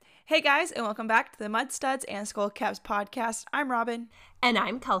Hey guys, and welcome back to the Mud Studs and Skullcaps podcast. I'm Robin. And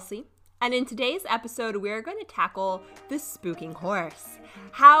I'm Kelsey. And in today's episode, we're going to tackle the spooking horse.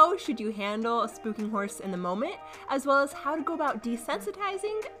 How should you handle a spooking horse in the moment, as well as how to go about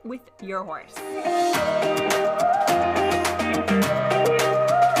desensitizing with your horse.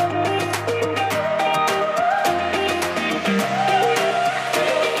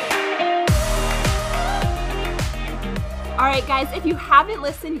 Alright guys, if you haven't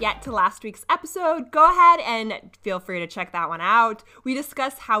listened yet to last week's episode, go ahead and feel free to check that one out. We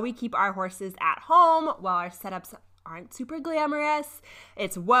discuss how we keep our horses at home while our setups aren't super glamorous.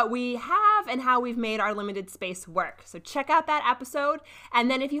 It's what we have and how we've made our limited space work. So check out that episode. And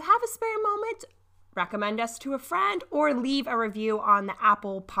then if you have a spare moment, recommend us to a friend or leave a review on the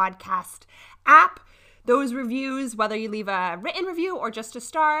Apple Podcast app. Those reviews, whether you leave a written review or just a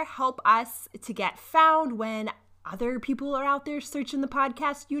star, help us to get found when other people are out there searching the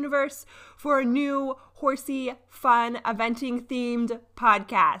podcast universe for a new, horsey, fun, eventing-themed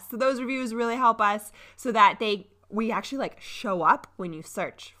podcast. So those reviews really help us so that we actually show up when you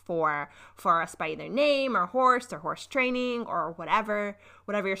search for us by either name or horse training or whatever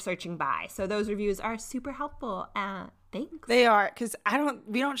you're searching by. So those reviews are super helpful. Thanks. They are, because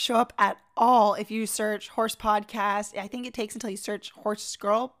we don't show up at all if you search horse podcast. I think it takes until you search horse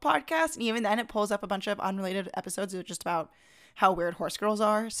girl podcast, and even then it pulls up a bunch of unrelated episodes just about how weird horse girls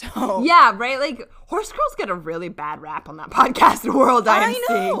are. So yeah, right. Horse girls get a really bad rap on that podcast world. I am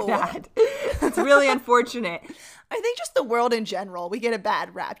seeing that. It's really unfortunate. I think just the world in general, we get a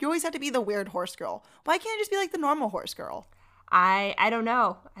bad rap. You always have to be the weird horse girl. Why can't it just be like the normal horse girl? I don't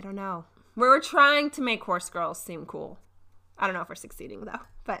know. We're trying to make horse girls seem cool. I don't know if we're succeeding, though,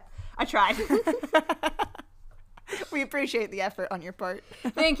 but I tried. We appreciate the effort on your part.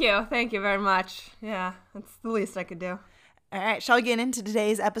 Thank you very much. Yeah, that's the least I could do. All right, shall we get into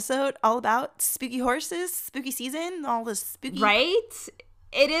today's episode all about spooky horses, spooky season, all this spooky... Right?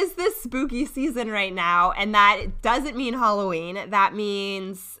 It is this spooky season right now, and that doesn't mean Halloween. That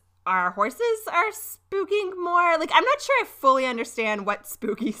means our horses are spooking more. I'm not sure I fully understand what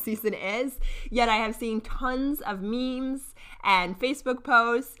spooky season is, yet I have seen tons of memes and Facebook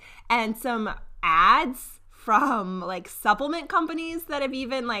posts and some ads from supplement companies that have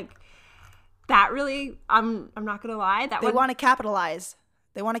even that really, I'm not gonna lie, they want to capitalize.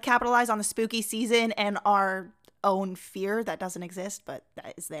 They want to capitalize on the spooky season and our own fear that doesn't exist, but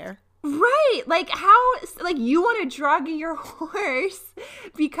that is there. Right. How you want to drug your horse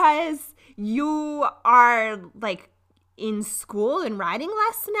because you are in school and riding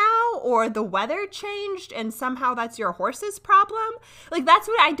less now, or the weather changed and somehow that's your horse's problem. That's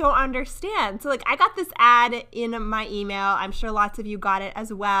what I don't understand. So I got this ad in my email. I'm sure lots of you got it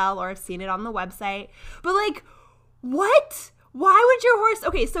as well or have seen it on the website. But what? Why would your horse...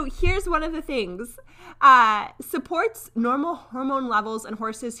 Okay, so here's one of the things. Supports normal hormone levels in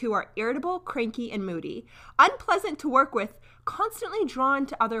horses who are irritable, cranky, and moody. Unpleasant to work with, constantly drawn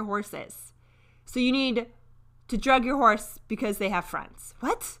to other horses. So you need to drug your horse because they have friends.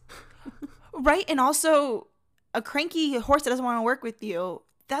 What? Right, and also a cranky horse that doesn't want to work with you,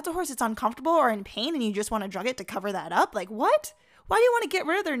 that's a horse that's uncomfortable or in pain and you just want to drug it to cover that up? What? Why do you want to get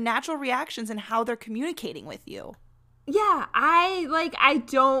rid of their natural reactions and how they're communicating with you? Yeah, I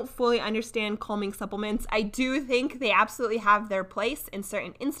don't fully understand calming supplements. I do think they absolutely have their place in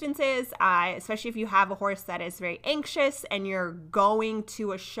certain instances, especially if you have a horse that is very anxious and you're going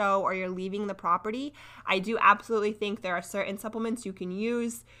to a show or you're leaving the property. I do absolutely think there are certain supplements you can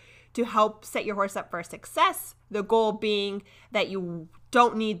use to help set your horse up for success. The goal being that you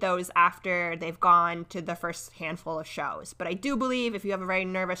don't need those after they've gone to the first handful of shows. But I do believe if you have a very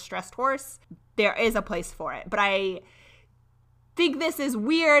nervous, stressed horse, there is a place for it. But I think this is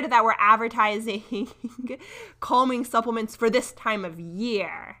weird that we're advertising calming supplements for this time of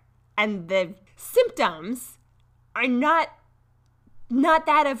year. And the symptoms are not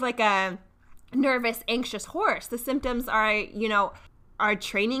that of a nervous, anxious horse. The symptoms are, are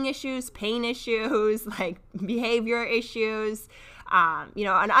training issues, pain issues, behavior issues. A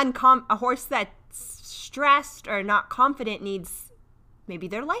horse that's stressed or not confident needs maybe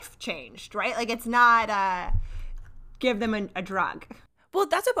their life changed, right? It's not give them a drug. Well,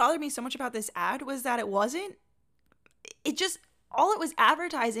 that's what bothered me so much about this ad was that all it was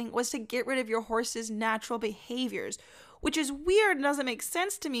advertising was to get rid of your horse's natural behaviors, which is weird and doesn't make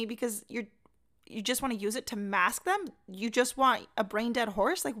sense to me because you just want to use it to mask them. You just want a brain dead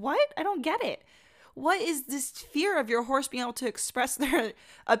horse? What? I don't get it. What is this fear of your horse being able to express their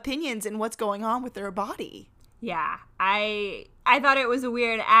opinions and what's going on with their body? Yeah, I thought it was a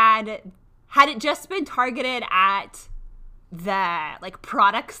weird ad. Had it just been targeted at the like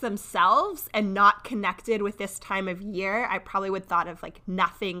products themselves and not connected with this time of year, I probably would thought of like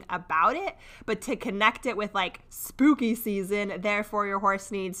nothing about it. But to connect it with like spooky season, therefore your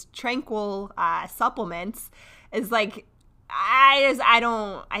horse needs tranquil supplements, is like,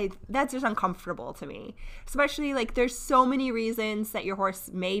 that's just uncomfortable to me. Especially like there's so many reasons that your horse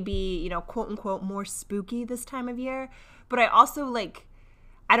may be, you know, quote unquote more spooky this time of year. But I also like,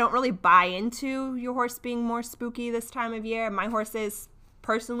 I don't really buy into your horse being more spooky this time of year. My horses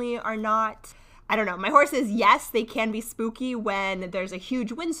personally are not. I don't know. My horses, yes, they can be spooky when there's a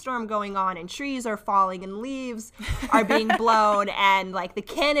huge windstorm going on and trees are falling and leaves are being blown and like the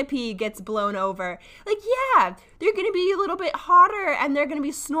canopy gets blown over. Like, yeah, they're going to be a little bit hotter and they're going to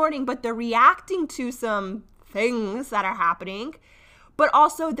be snorting, but they're reacting to some things that are happening. But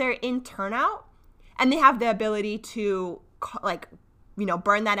also they're in turnout and they have the ability to like, you know,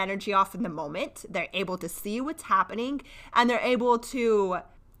 burn that energy off in the moment. They're able to see what's happening and they're able to,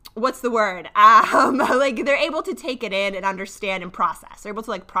 what's the word? Like they're able to take it in and understand and process. They're able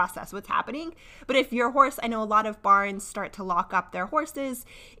to like process what's happening. But if your horse, I know a lot of barns start to lock up their horses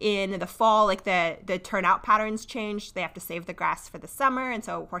in the fall, like the turnout patterns change. They have to save the grass for the summer. And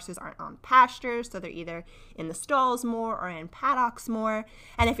so horses aren't on pasture. So they're either in the stalls more or in paddocks more.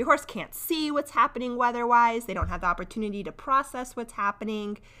 And if your horse can't see what's happening weather-wise, they don't have the opportunity to process what's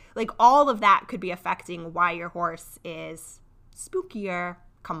happening. Like all of that could be affecting why your horse is spookier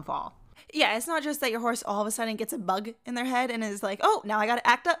come fall. Yeah, it's not just that your horse all of a sudden gets a bug in their head and is like, oh, now I gotta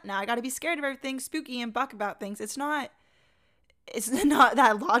act up, now I gotta be scared of everything spooky and buck about things. It's not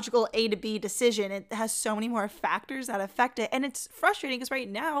that logical A to B decision. It has so many more factors that affect it. And it's frustrating because right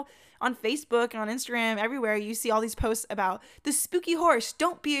now on Facebook and on Instagram, everywhere, you see all these posts about the spooky horse,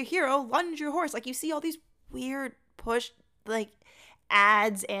 don't be a hero, lunge your horse. Like you see all these weird push like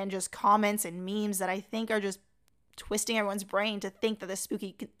ads and just comments and memes that I think are just twisting everyone's brain to think that the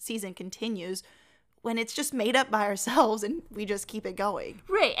spooky season continues when it's just made up by ourselves and we just keep it going.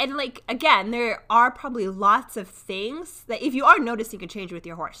 Right. And like, again, there are probably lots of things that if you are noticing a change with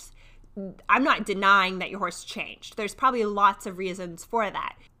your horse, I'm not denying that your horse changed. There's probably lots of reasons for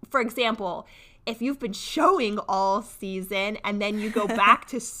that. For example, if you've been showing all season and then you go back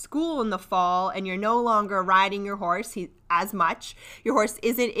to school in the fall and you're no longer riding your horse as much, your horse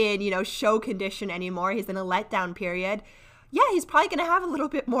isn't in, you know, show condition anymore, he's in a letdown period, yeah, he's probably going to have a little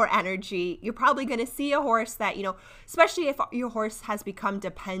bit more energy. You're probably going to see a horse that, you know, especially if your horse has become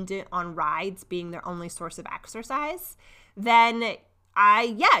dependent on rides being their only source of exercise, then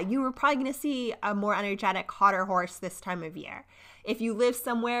you were probably going to see a more energetic, hotter horse this time of year. If you live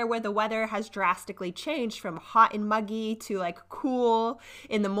somewhere where the weather has drastically changed from hot and muggy to like cool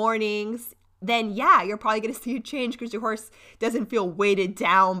in the mornings, then yeah, you're probably going to see a change because your horse doesn't feel weighted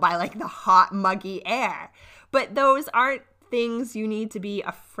down by like the hot, muggy air. But those aren't things you need to be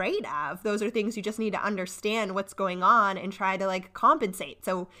afraid of. Those are things you just need to understand what's going on and try to like compensate.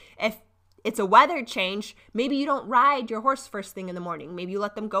 So if it's a weather change, maybe you don't ride your horse first thing in the morning. Maybe you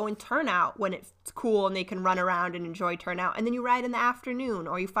let them go in turnout when it's cool and they can run around and enjoy turnout. And then you ride in the afternoon,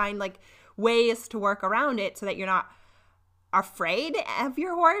 or you find like ways to work around it so that you're not afraid of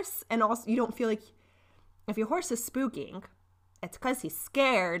your horse. And also you don't feel like if your horse is spooking, it's because he's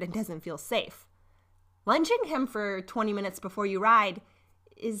scared and doesn't feel safe. Lunging him for 20 minutes before you ride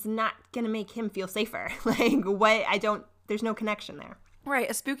is not going to make him feel safer. There's no connection there. Right.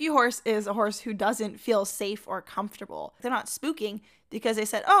 A spooky horse is a horse who doesn't feel safe or comfortable. They're not spooking because they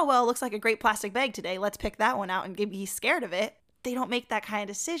said, oh, well, it looks like a great plastic bag today. Let's pick that one out and be scared of it. They don't make that kind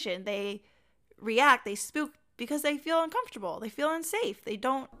of decision. They react. They spook because they feel uncomfortable. They feel unsafe. They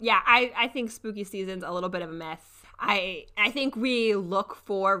don't. Yeah, I think spooky season's a little bit of a myth. I think we look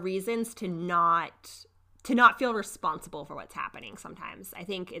for reasons to not feel responsible for what's happening sometimes. I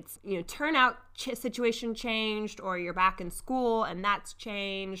think it's, you know, turnout situation changed, or you're back in school and that's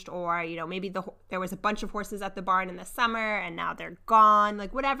changed, or, you know, maybe there was a bunch of horses at the barn in the summer and now they're gone.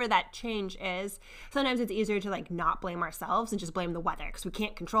 Like whatever that change is, sometimes it's easier to like not blame ourselves and just blame the weather because we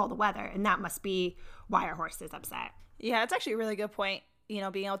can't control the weather, and that must be why our horse is upset. Yeah, it's actually a really good point. You know,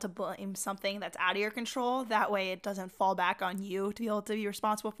 being able to blame something that's out of your control. That way it doesn't fall back on you to be able to be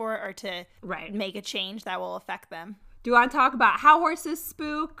responsible for it or to make a change that will affect them. Do you want to talk about how horses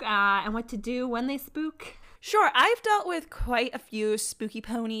spook and what to do when they spook? Sure. I've dealt with quite a few spooky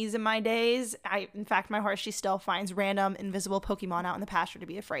ponies in my days. In fact, my horse, she still finds random invisible Pokemon out in the pasture to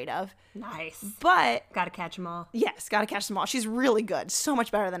be afraid of. Nice. But gotta catch them all. Yes, gotta catch them all. She's really good. So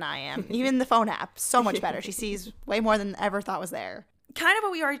much better than I am. Even the phone app, so much better. She sees way more than I ever thought was there. Kind of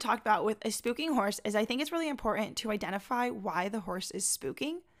what we already talked about with a spooking horse is I think it's really important to identify why the horse is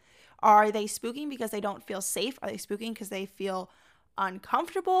spooking. Are they spooking because they don't feel safe? Are they spooking because they feel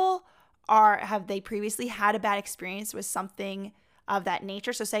uncomfortable? Or have they previously had a bad experience with something of that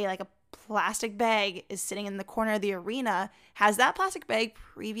nature? So say like a plastic bag is sitting in the corner of the arena. Has that plastic bag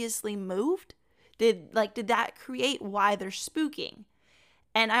previously moved? Did that create why they're spooking?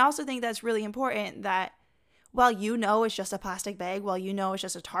 And I also think that's really important that while it's just a plastic bag, while it's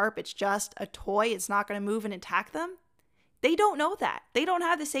just a tarp, it's just a toy, it's not going to move and attack them. They don't know that. They don't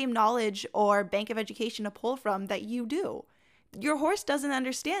have the same knowledge or bank of education to pull from that you do. Your horse doesn't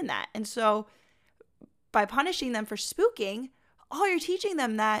understand that. And so by punishing them for spooking, all you're teaching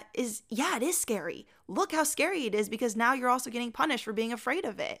them that is, yeah, it is scary. Look how scary it is, because now you're also getting punished for being afraid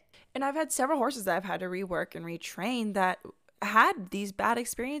of it. And I've had several horses that I've had to rework and retrain that had these bad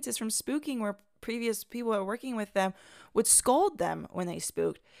experiences from spooking, where previous people that were working with them would scold them when they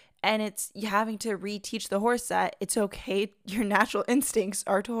spooked. And it's having to reteach the horse that it's okay. Your natural instincts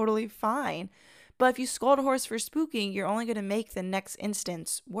are totally fine. But if you scold a horse for spooking, you're only going to make the next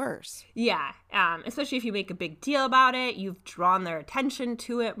instance worse. Yeah, especially if you make a big deal about it, you've drawn their attention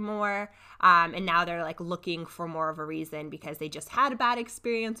to it more, and now they're like looking for more of a reason because they just had a bad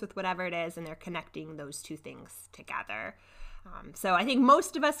experience with whatever it is, and they're connecting those two things together. So I think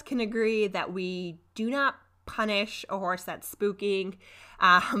most of us can agree that we do not punish a horse that's spooking,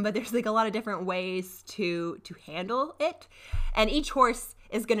 but there's like a lot of different ways to handle it, and each horse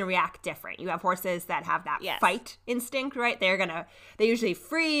is going to react different. You have horses that have that fight instinct, right? They usually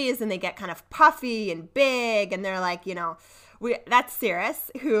freeze and they get kind of puffy and big, and they're like, that's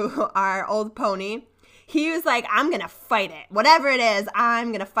Cirrus, who our old pony. He was like, I'm going to fight it. Whatever it is, I'm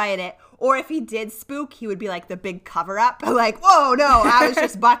going to fight it. Or if he did spook, he would be like the big cover up, like, whoa, no, I was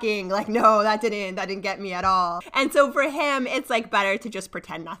just bucking. Like, no, that didn't get me at all. And so for him, it's like better to just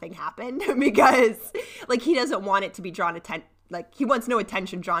pretend nothing happened, because like he doesn't want it to be drawn attention. Like, he wants no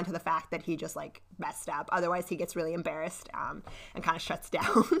attention drawn to the fact that he just like messed up. Otherwise he gets really embarrassed and kind of shuts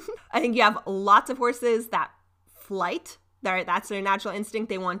down. I think you have lots of horses that flight. That's their natural instinct.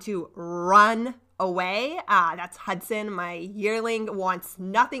 They want to run away. That's Hudson. My yearling wants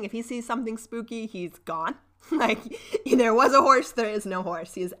nothing. If he sees something spooky, he's gone. Like, there was a horse, there is no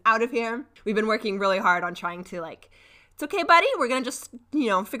horse. He is out of here. We've been working really hard on trying to like, it's okay, buddy. We're going to just,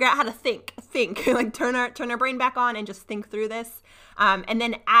 figure out how to think, like turn our brain back on and just think through this. And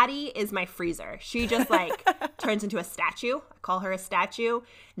then Addie is my freezer. She just like turns into a statue. I call her a statue.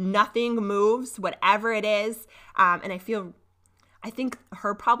 Nothing moves, whatever it is. And I think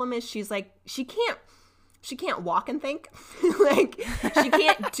her problem is she's like, she can't walk and think. Like, she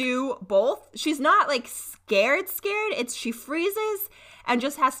can't do both. She's not like scared. It's she freezes and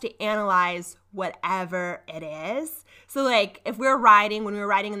just has to analyze whatever it is. So like when we were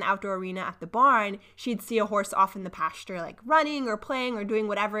riding in the outdoor arena at the barn, she'd see a horse off in the pasture, like running or playing or doing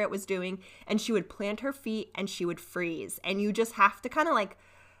whatever it was doing. And she would plant her feet and she would freeze. And you just have to kind of like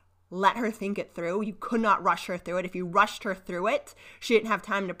let her think it through. You could not rush her through it. If you rushed her through it, she didn't have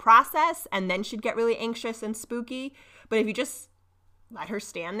time to process, and then she'd get really anxious and spooky. But if you just let her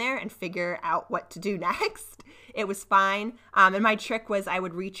stand there and figure out what to do next, it was fine. And my trick was I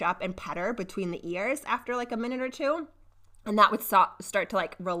would reach up and pet her between the ears after like a minute or two. And that would start to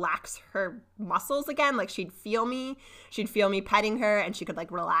like relax her muscles again. Like she'd feel me petting her, and she could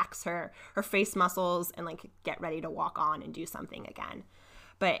like relax her face muscles and like get ready to walk on and do something again.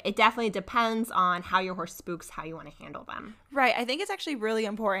 But it definitely depends on how your horse spooks, how you want to handle them. Right. I think it's actually really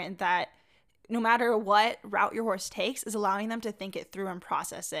important that no matter what route your horse takes, is allowing them to think it through and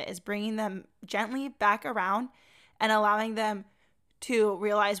process it, is bringing them gently back around and allowing them to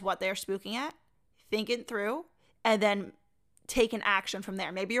realize what they're spooking at, think it through, and then take an action from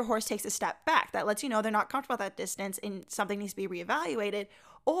there. Maybe your horse takes a step back. That lets you know they're not comfortable at that distance and something needs to be reevaluated,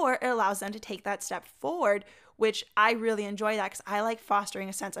 or it allows them to take that step forward, which I really enjoy that because I like fostering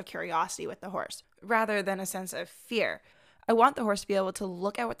a sense of curiosity with the horse rather than a sense of fear. I want the horse to be able to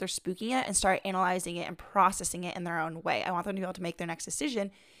look at what they're spooking at and start analyzing it and processing it in their own way. I want them to be able to make their next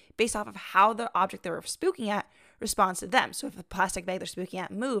decision based off of how the object they're spooking at responds to them. So if the plastic bag they're spooking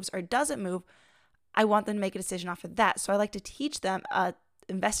at moves or doesn't move, I want them to make a decision off of that. So I like to teach them a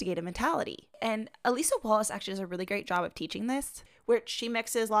investigative mentality. And Elisa Wallace actually does a really great job of teaching this, where she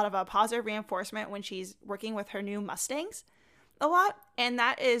mixes a lot of positive reinforcement when she's working with her new Mustangs a lot. And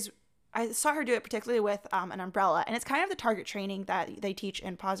that is, I saw her do it particularly with an umbrella. And it's kind of the target training that they teach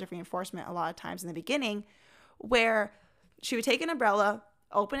in positive reinforcement a lot of times in the beginning, where she would take an umbrella,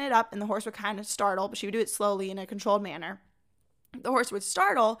 open it up, and the horse would kind of startle, but she would do it slowly in a controlled manner. The horse would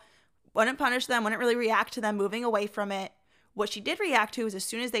startle, wouldn't punish them, wouldn't really react to them moving away from it. What she did react to is as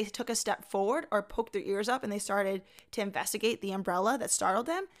soon as they took a step forward or poked their ears up and they started to investigate the umbrella that startled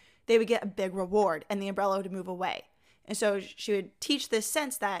them, they would get a big reward and the umbrella would move away. And so she would teach this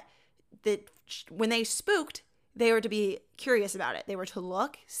sense that when they spooked, they were to be curious about it. They were to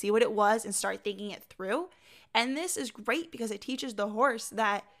look, see what it was, and start thinking it through. And this is great because it teaches the horse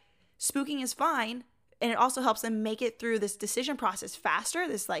that spooking is fine, and it also helps them make it through this decision process faster,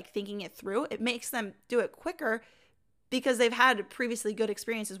 this like thinking it through. It makes them do it quicker because they've had previously good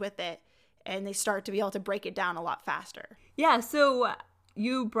experiences with it, and they start to be able to break it down a lot faster. Yeah, so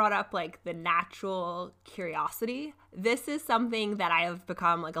you brought up like the natural curiosity. This is something that I have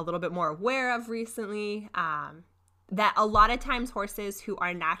become like a little bit more aware of recently. That a lot of times horses who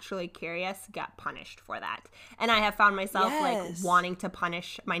are naturally curious get punished for that. And I have found myself like wanting to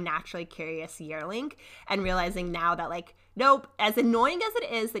punish my naturally curious yearling and realizing now that like, nope, as annoying as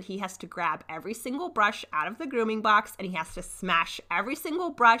it is that he has to grab every single brush out of the grooming box and he has to smash every single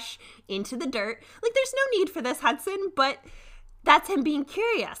brush into the dirt. Like there's no need for this, Hudson, but that's him being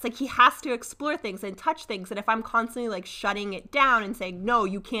curious. Like he has to explore things and touch things. And if I'm constantly like shutting it down and saying, no,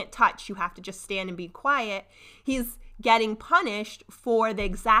 you can't touch, you have to just stand and be quiet, he's getting punished for the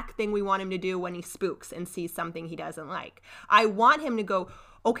exact thing we want him to do when he spooks and sees something he doesn't like. I want him to go,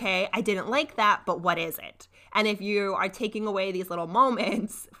 okay, I didn't like that, but what is it? And if you are taking away these little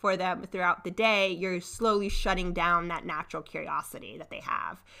moments for them throughout the day, you're slowly shutting down that natural curiosity that they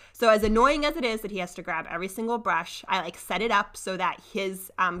have. So as annoying as it is that he has to grab every single brush, I like set it up so that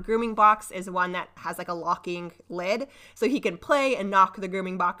his grooming box is one that has like a locking lid. So he can play and knock the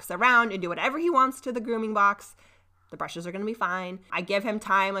grooming box around and do whatever he wants to the grooming box. The brushes are going to be fine. I give him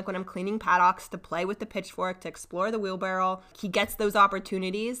time, like when I'm cleaning paddocks, to play with the pitchfork, to explore the wheelbarrow. He gets those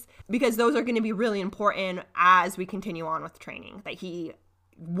opportunities because those are going to be really important as we continue on with training, that he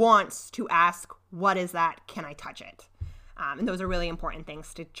wants to ask, what is that? Can I touch it? And those are really important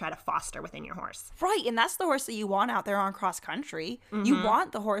things to try to foster within your horse. Right. And that's the horse that you want out there on cross country. Mm-hmm. You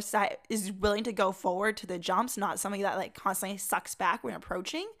want the horse that is willing to go forward to the jumps, not somebody that like constantly sucks back when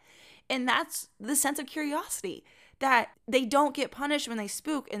approaching. And that's the sense of curiosity, that they don't get punished when they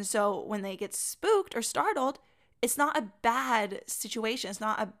spook. And so when they get spooked or startled, it's not a bad situation. It's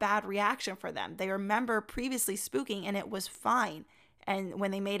not a bad reaction for them. They remember previously spooking and it was fine. And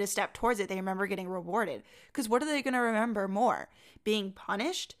when they made a step towards it, they remember getting rewarded. Because what are they going to remember more? Being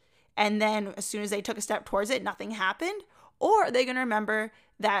punished, and then as soon as they took a step towards it, nothing happened? Or are they going to remember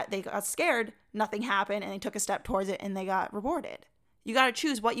that they got scared, nothing happened, and they took a step towards it and they got rewarded? You got to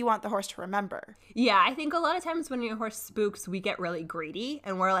choose what you want the horse to remember. Yeah, I think a lot of times when your horse spooks, we get really greedy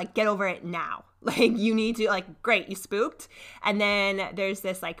and we're like, get over it now. Like you need to, like, great, you spooked. And then there's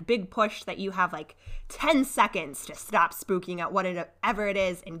this like big push that you have like 10 seconds to stop spooking at whatever it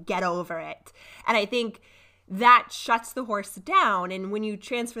is and get over it. And I think that shuts the horse down. And when you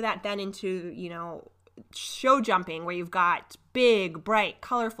transfer that then into, you know, show jumping where you've got big, bright,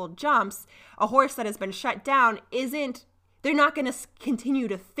 colorful jumps, a horse that has been shut down they're not going to continue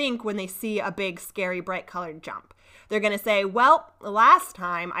to think when they see a big, scary, bright colored jump. They're going to say, well, last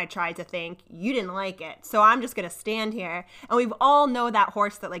time I tried to think, you didn't like it, so I'm just going to stand here. And we've all know that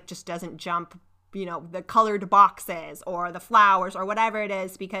horse that like just doesn't jump, you know, the colored boxes or the flowers or whatever it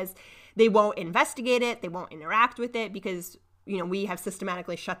is, because they won't investigate it, they won't interact with it, because you know, we have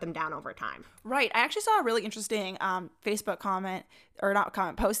systematically shut them down over time. Right. I actually saw a really interesting Facebook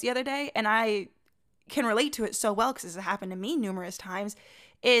post the other day, and I can relate to it so well because this happened to me numerous times.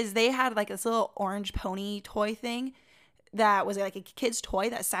 Is they had like this little orange pony toy thing that was like a kid's toy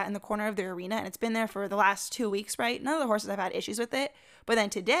that sat in the corner of their arena, and it's been there for the last 2 weeks, right? None of the horses have had issues with it, but then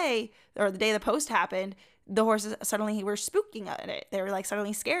today, or the day the post happened, the horses suddenly were spooking at it. They were like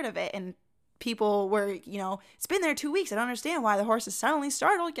suddenly scared of it, and people were, you know, it's been there 2 weeks. I don't understand why the horse is suddenly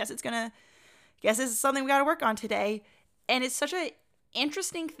startled. Guess this is something we got to work on today. And it's such an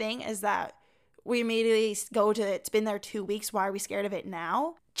interesting thing is that we immediately go to, it's been there 2 weeks, why are we scared of it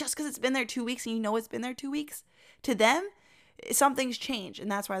now? Just because it's been there 2 weeks and you know it's been there 2 weeks, to them, something's changed,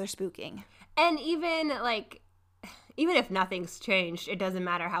 and that's why they're spooking. And even if nothing's changed, it doesn't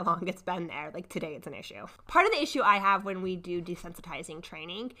matter how long it's been there. Like today, it's an issue. Part of the issue I have when we do desensitizing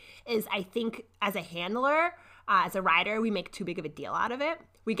training is I think as a handler, as a rider, we make too big of a deal out of it.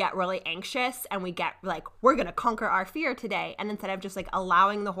 We get really anxious and we get like, we're going to conquer our fear today. And instead of just like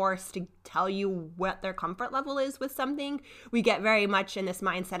allowing the horse to tell you what their comfort level is with something, we get very much in this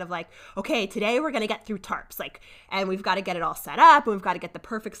mindset of like, okay, today we're going to get through tarps. Like, and we've got to get it all set up, and we've got to get the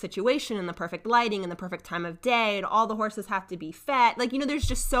perfect situation and the perfect lighting and the perfect time of day, and all the horses have to be fed. Like, you know, there's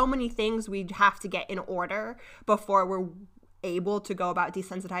just so many things we have to get in order before we're able to go about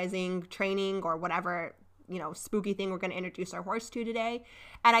desensitizing training or whatever, you know, spooky thing we're going to introduce our horse to today.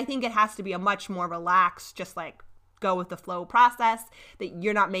 And I think it has to be a much more relaxed, just like, go with the flow process, that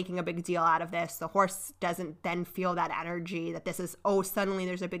you're not making a big deal out of this. The horse doesn't then feel that energy that this is, oh, suddenly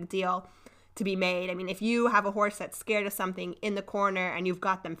there's a big deal to be made. I mean, if you have a horse that's scared of something in the corner and you've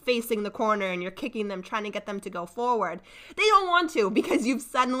got them facing the corner and you're kicking them, trying to get them to go forward, they don't want to, because you've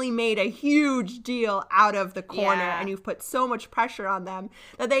suddenly made a huge deal out of the corner and you've put so much pressure on them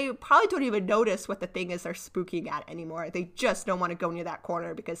that they probably don't even notice what the thing is they're spooking at anymore. They just don't want to go near that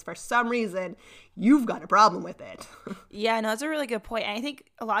corner because for some reason you've got a problem with it. Yeah, no, that's a really good point. And I think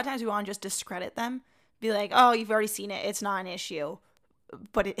a lot of times we want to just discredit them, be like, oh, you've already seen it, it's not an issue.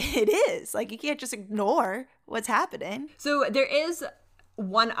 But it is. Like, you can't just ignore what's happening. So there is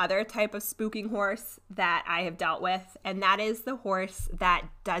one other type of spooking horse that I have dealt with, and that is the horse that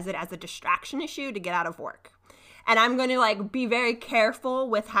does it as a distraction issue to get out of work. And I'm going to, like, be very careful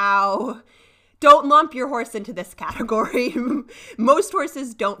with how... Don't lump your horse into this category. Most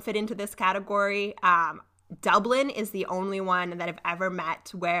horses don't fit into this category. Dublin is the only one that I've ever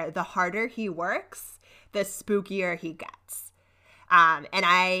met where the harder he works, the spookier he gets. And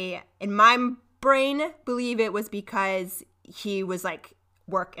I, in my brain, believe it was because he was like,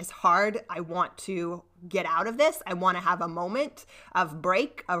 work is hard. I want to get out of this. I want to have a moment of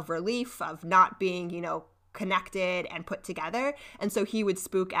break, of relief, of not being, you know, connected and put together. And so he would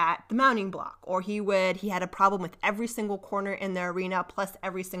spook at the mounting block, or he had a problem with every single corner in the arena, plus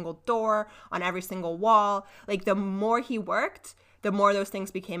every single door on every single wall. Like, the more he worked, the more those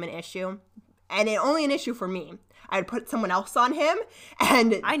things became an issue. And only an issue for me. I would put someone else on him,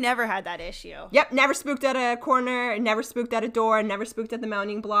 and I never had that issue. Yep, never spooked at a corner, never spooked at a door, never spooked at the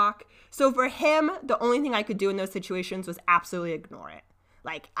mounting block. So for him, the only thing I could do in those situations was absolutely ignore it.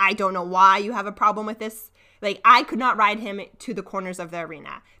 Like, I don't know why you have a problem with this. Like, I could not ride him to the corners of the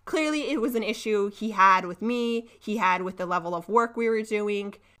arena. Clearly, it was an issue he had with me. He had with the level of work we were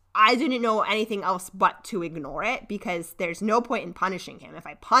doing. I didn't know anything else but to ignore it, because there's no point in punishing him. If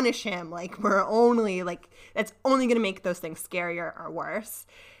I punish him, like, that's only going to make those things scarier or worse.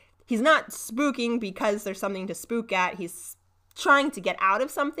 He's not spooking because there's something to spook at. He's trying to get out of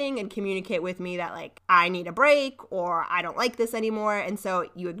something and communicate with me that, like, I need a break or I don't like this anymore. And so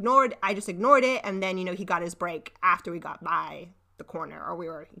I just ignored it. And then, you know, he got his break after we got by the corner, or we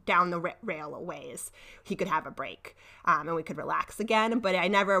were down the rail a ways. He could have a break and we could relax again. But I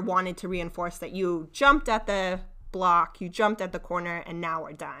never wanted to reinforce that you jumped at the block, you jumped at the corner, and now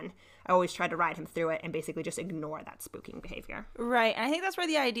we're done. I always tried to ride him through it and basically just ignore that spooking behavior. Right. And I think that's where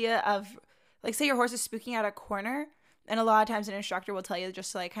the idea of, like, say your horse is spooking at a corner, and a lot of times an instructor will tell you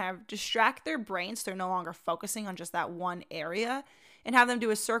just to, like, kind of distract their brain so they're no longer focusing on just that one area, and have them do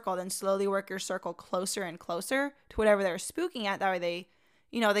a circle, then slowly work your circle closer and closer to whatever they're spooking at. That way they,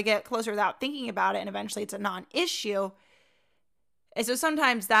 you know, they get closer without thinking about it, and eventually it's a non-issue. And so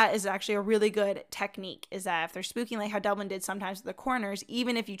sometimes that is actually a really good technique, is that if they're spooking, like how Dublin did sometimes with the corners,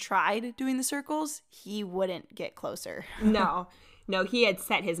 even if you tried doing the circles, he wouldn't get closer. No, he had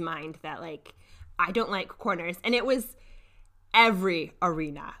set his mind that, like, I don't like corners. And it was every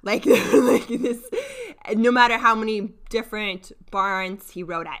arena. Like this, no matter how many different barns he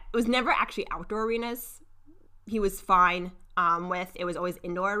rode at. It was never actually outdoor arenas. He was fine with. It was always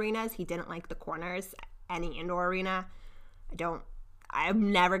indoor arenas. He didn't like the corners, any indoor arena.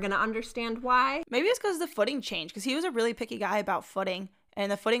 I'm never going to understand why. Maybe it's because the footing changed, because he was a really picky guy about footing. And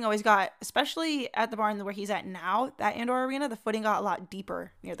the footing always got, especially at the barn where he's at now, that indoor arena, the footing got a lot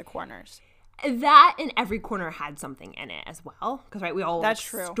deeper near the corners. That and every corner had something in it as well. Because, right, we all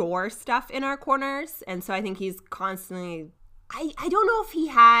store stuff in our corners. And so I think he's constantly, I don't know if he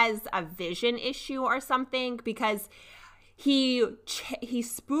has a vision issue or something, because he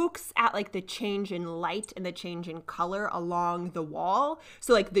spooks at, like, the change in light and the change in color along the wall.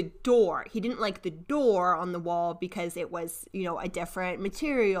 So, like, the door, he didn't like the door on the wall because it was, you know, a different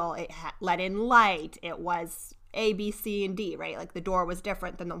material. It let in light. It was A, B, C, and D, right? Like, the door was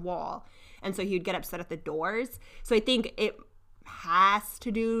different than the wall. And so he would get upset at the doors. So I think it has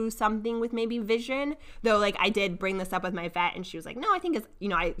to do something with maybe vision. Though, like, I did bring this up with my vet, and she was like, no, I think it's, you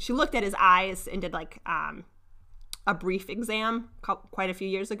know, she looked at his eyes and did, like, a brief exam quite a few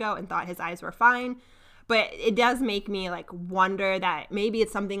years ago and thought his eyes were fine. But it does make me, like, wonder that maybe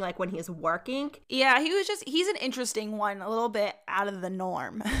it's something like when he's working. Yeah, he's an interesting one, a little bit out of the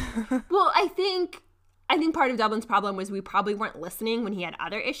norm. Well, I think part of Dublin's problem was we probably weren't listening when he had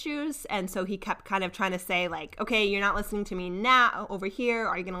other issues. And so he kept kind of trying to say, like, okay, you're not listening to me now over here.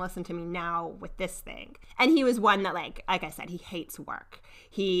 Are you going to listen to me now with this thing? And he was one that, like I said, he hates work.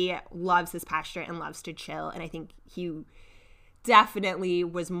 He loves his pasture and loves to chill. And I think definitely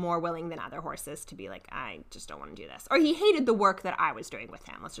was more willing than other horses to be like, I just don't want to do this. Or he hated the work that I was doing with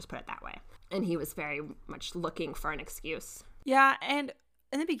him. Let's just put it that way. And he was very much looking for an excuse. Yeah, and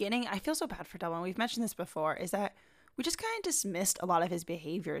in the beginning, I feel so bad for Dublin. We've mentioned this before, is that we just kind of dismissed a lot of his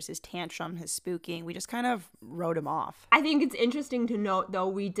behaviors, his tantrum, his spooking. We just kind of wrote him off. I think it's interesting to note, though,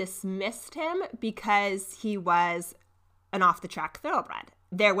 we dismissed him because he was an off-the-track thoroughbred.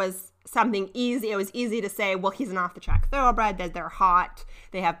 There was something easy. It was easy to say, well, he's an off-the-track thoroughbred, that they're hot,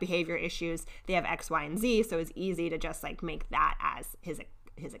 they have behavior issues, they have X, Y, and Z. So it's easy to just like make that as his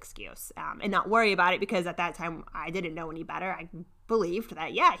excuse and not worry about it, because at that time I didn't know any better. I believed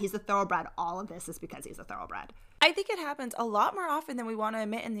that, yeah, he's a thoroughbred. All of this is because he's a thoroughbred. I think it happens a lot more often than we want to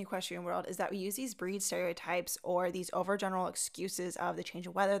admit in the equestrian world, is that we use these breed stereotypes or these overgeneral excuses of the change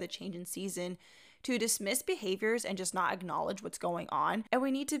of weather, the change in season, to dismiss behaviors and just not acknowledge what's going on. And we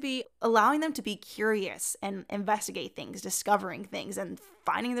need to be allowing them to be curious and investigate things, discovering things, and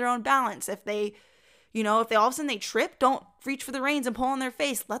finding their own balance. If they all of a sudden they trip, don't reach for the reins and pull on their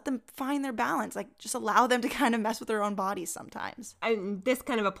face. Let them find their balance. Like, just allow them to kind of mess with their own bodies sometimes. And this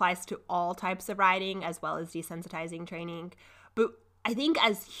kind of applies to all types of riding as well as desensitizing training. But I think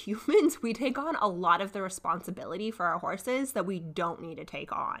as humans, we take on a lot of the responsibility for our horses that we don't need to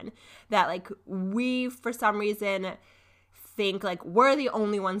take on. That, like, we, for some reason, think like we're the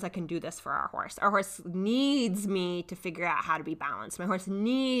only ones that can do this for our horse. Our horse needs me to figure out how to be balanced. My horse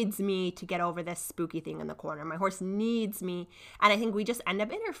needs me to get over this spooky thing in the corner. My horse needs me. And I think we just end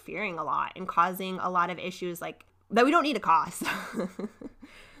up interfering a lot and causing a lot of issues like that we don't need to cause.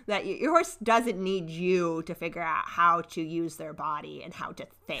 That your horse doesn't need you to figure out how to use their body and how to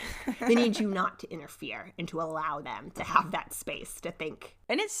think. They need you not to interfere and to allow them to have that space to think.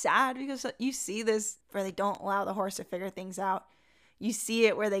 And it's sad because you see this where they don't allow the horse to figure things out. You see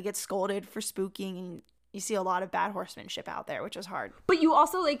it where they get scolded for spooking, and you see a lot of bad horsemanship out there, which is hard. But you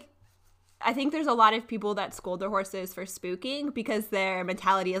also, like, I think there's a lot of people that scold their horses for spooking because their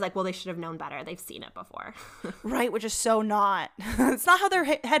mentality is like, well, they should have known better. They've seen it before. Right, which is so not. It's not how their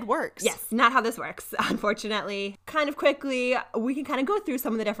head works. Yes, not how this works, unfortunately. Kind of quickly, we can kind of go through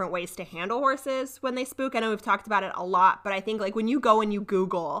some of the different ways to handle horses when they spook. I know we've talked about it a lot, but I think like when you go and you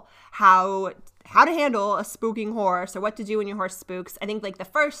Google how to handle a spooking horse or what to do when your horse spooks, I think like the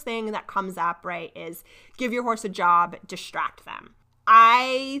first thing that comes up, right, is give your horse a job, distract them.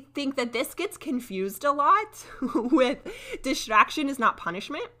 I think that this gets confused a lot with distraction is not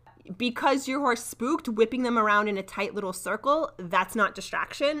punishment. Because your horse spooked, whipping them around in a tight little circle, that's not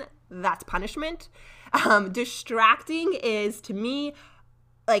distraction, that's punishment. Distracting is, to me,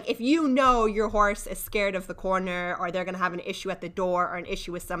 like if you know your horse is scared of the corner or they're going to have an issue at the door or an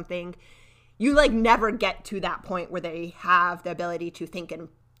issue with something, you like never get to that point where they have the ability to think and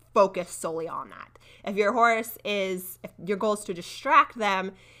focus solely on that. If your goal is to distract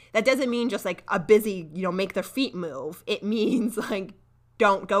them, that doesn't mean just like a busy, make their feet move. It means like,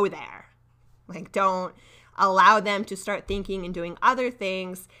 don't go there. Like, don't allow them to start thinking and doing other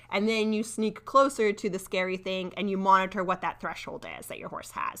things. And then you sneak closer to the scary thing and you monitor what that threshold is that your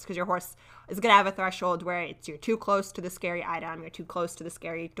horse has. Because your horse is going to have a threshold where you're too close to the scary item, you're too close to the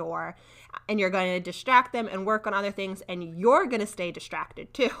scary door, and you're going to distract them and work on other things. And you're going to stay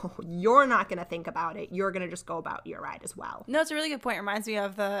distracted too. You're not going to think about it. You're going to just go about your ride as well. No, it's a really good point. It reminds me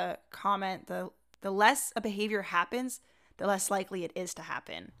of the comment, the less a behavior happens, the less likely it is to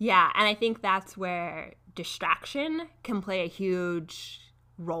happen. Yeah, and I think that's where distraction can play a huge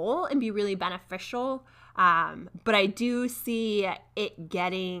role and be really beneficial. But I do see it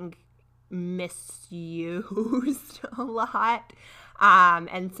getting misused a lot.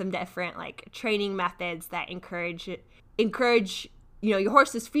 And some different like training methods that encourage your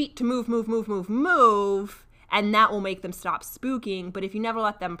horse's feet to move, and that will make them stop spooking. But if you never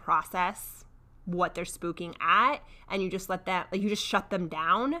let them process what they're spooking at and you just shut them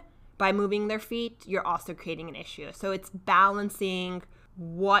down by moving their feet, you're also creating an issue. So it's balancing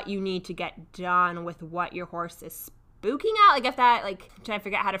what you need to get done with what your horse is spooking at. Like if that, trying to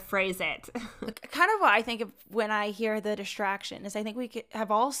figure out how to phrase it. Kind of what I think of when I hear the distraction is I think we have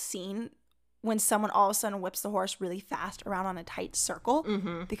all seen when someone all of a sudden whips the horse really fast around on a tight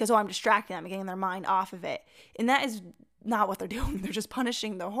circle because, I'm distracting them, getting their mind off of it. And that is not what they're doing. They're just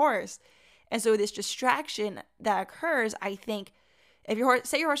punishing the horse. And so this distraction that occurs, I think, if your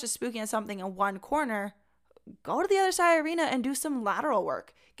horse is spooking at something in one corner, go to the other side of the arena and do some lateral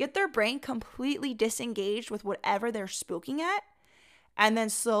work. Get their brain completely disengaged with whatever they're spooking at, and then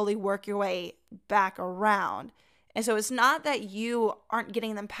slowly work your way back around. And so it's not that you aren't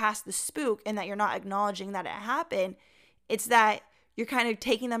getting them past the spook and that you're not acknowledging that it happened. It's that you're kind of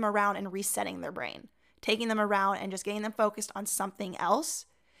taking them around and resetting their brain taking them around and just getting them focused on something else,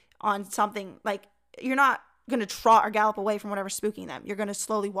 on something like you're not going to trot or gallop away from whatever's spooking them. You're going to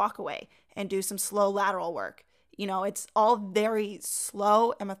slowly walk away and do some slow lateral work. You know, it's all very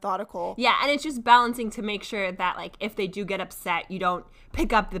slow and methodical. Yeah, and it's just balancing to make sure that, like, if they do get upset, you don't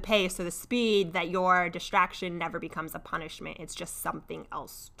pick up the pace or the speed, that your distraction never becomes a punishment. It's just something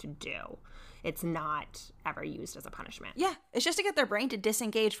else to do. It's not ever used as a punishment. Yeah, it's just to get their brain to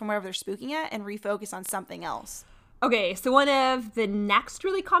disengage from wherever they're spooking at and refocus on something else. Okay, so one of the next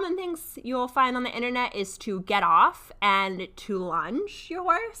really common things you'll find on the internet is to get off and to lunge your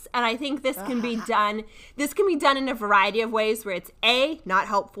horse. And I think this can be done. This can be done in a variety of ways where it's A, not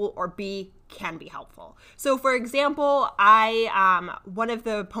helpful, or B, can be helpful. So for example, one of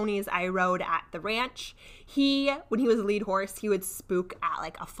the ponies I rode at the ranch, when he was a lead horse, he would spook at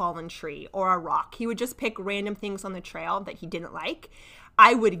like a fallen tree or a rock. He would just pick random things on the trail that he didn't like.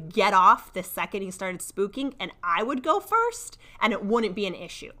 I would get off the second he started spooking, and I would go first, and it wouldn't be an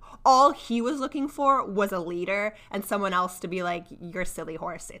issue. All he was looking for was a leader and someone else to be like, you're a silly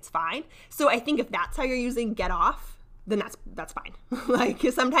horse, it's fine. So I think if that's how you're using get off, then that's fine. Like,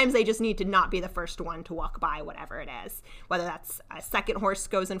 sometimes they just need to not be the first one to walk by whatever it is, whether that's a second horse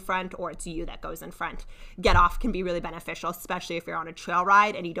goes in front or it's you that goes in front. Get off can be really beneficial, especially if you're on a trail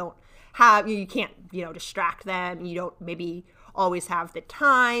ride and you can't distract them. You don't maybe always have the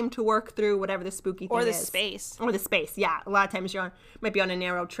time to work through whatever the spooky thing is. Or the space. Yeah. A lot of times might be on a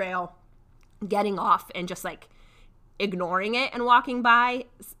narrow trail. Getting off and just like ignoring it and walking by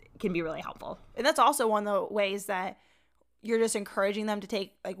can be really helpful. And that's also one of the ways that you're just encouraging them to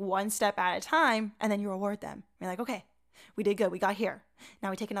take like one step at a time, and then you reward them. You're like, okay, we did good. We got here. Now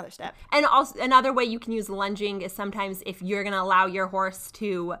we take another step. And also another way you can use lunging is sometimes if you're going to allow your horse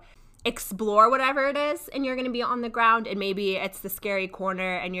to explore whatever it is and you're going to be on the ground and maybe it's the scary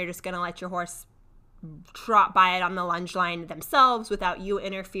corner and you're just going to let your horse trot by it on the lunge line themselves without you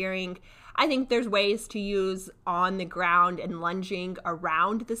interfering. I think there's ways to use on the ground and lunging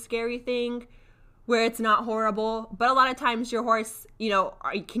around the scary thing where it's not horrible. But a lot of times your horse,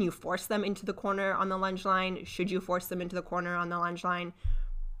 can you force them into the corner on the lunge line? Should you force them into the corner on the lunge line?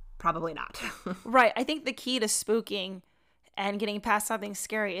 Probably not. Right. I think the key to spooking and getting past something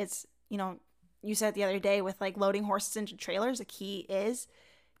scary is, you said the other day with like loading horses into trailers, the key is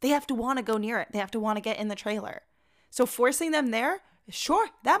they have to want to go near it. They have to want to get in the trailer. So forcing them there, sure,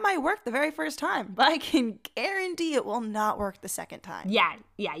 that might work the very first time, but I can guarantee it will not work the second time. Yeah.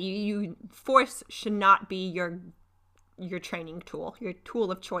 You force should not be your training tool. Your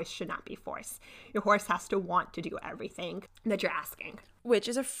tool of choice should not be force. Your horse has to want to do everything that you're asking. Which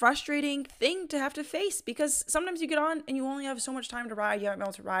is a frustrating thing to have to face because sometimes you get on and you only have so much time to ride. You haven't been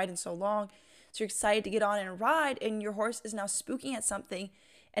able to ride in so long. So you're excited to get on and ride and your horse is now spooking at something.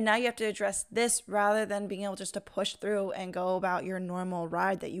 And now you have to address this rather than being able just to push through and go about your normal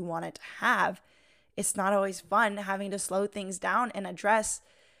ride that you want it to have. It's not always fun having to slow things down and address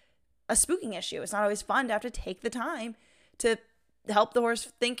a spooking issue. It's not always fun to have to take the time to help the horse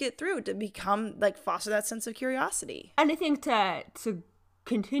think it through, to become like foster that sense of curiosity. And I think to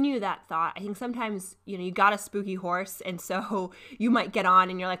continue that thought, I think sometimes, you got a spooky horse and so you might get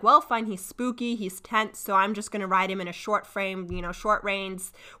on and you're like, well, fine, he's spooky, he's tense, so I'm just going to ride him in a short frame, short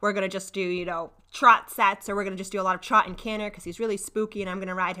reins. We're going to just do, trot sets, or we're going to just do a lot of trot and canter because he's really spooky and I'm going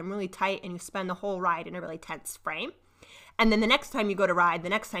to ride him really tight, and you spend the whole ride in a really tense frame. And then the next time you go to ride, the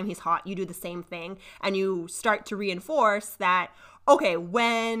next time he's hot, you do the same thing and you start to reinforce that, okay,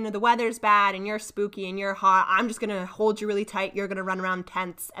 when the weather's bad and you're spooky and you're hot, I'm just going to hold you really tight. You're going to run around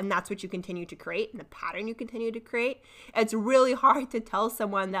tense. And that's what you continue to create and the pattern you continue to create. It's really hard to tell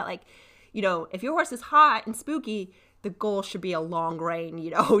someone that, like, if your horse is hot and spooky, the goal should be a long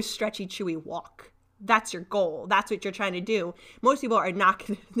rein, stretchy, chewy walk. That's your goal. That's what you're trying to do. Most people are not,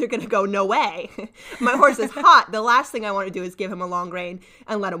 they're going to go, no way. My horse is hot. The last thing I want to do is give him a long rein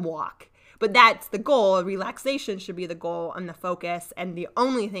and let him walk. But that's the goal. Relaxation should be the goal and the focus and the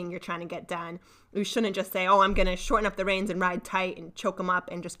only thing you're trying to get done. You shouldn't just say, oh, I'm going to shorten up the reins and ride tight and choke them up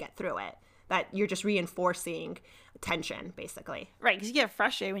and just get through it. That you're just reinforcing tension, basically. Right, because you get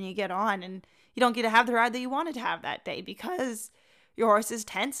frustrated when you get on and you don't get to have the ride that you wanted to have that day because your horse is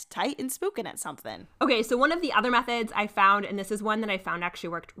tense, tight, and spooking at something. Okay, so one of the other methods I found, and this is one that I found actually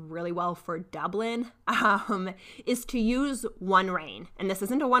worked really well for Dublin, is to use one rein. And this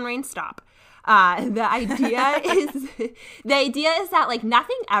isn't a one rein stop. The idea is that like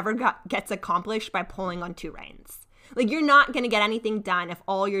nothing ever gets accomplished by pulling on two reins. Like, you're not going to get anything done if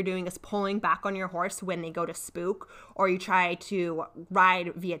all you're doing is pulling back on your horse when they go to spook, or you try to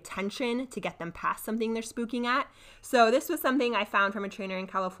ride via tension to get them past something they're spooking at. So this was something I found from a trainer in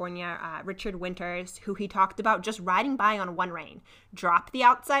California, Richard Winters, who he talked about just riding by on one rein. Drop the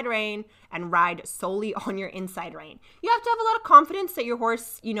outside rein and ride solely on your inside rein. You have to have a lot of confidence that your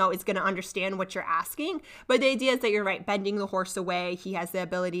horse, you know, is going to understand what you're asking. But the idea is that you're right, bending the horse away. He has the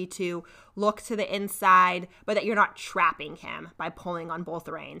ability to look to the inside, but that you're not trapping him by pulling on both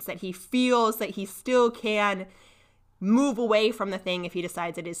reins, that he feels that he still can move away from the thing if he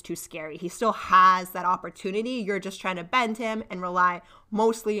decides it is too scary. He still has that opportunity. You're just trying to bend him and rely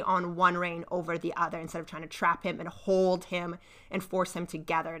mostly on one rein over the other instead of trying to trap him and hold him and force him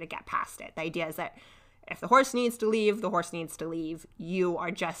together to get past it. The idea is that if the horse needs to leave, the horse needs to leave. You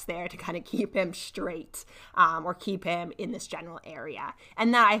are just there to kind of keep him straight, or keep him in this general area.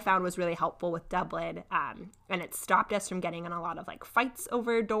 And that I found was really helpful with Dublin. And it stopped us from getting in a lot of like fights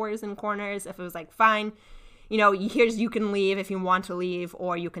over doors and corners. If it was like, fine, you know, you can leave if you want to leave,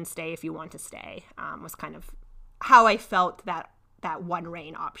 or you can stay if you want to stay, was kind of how I felt that one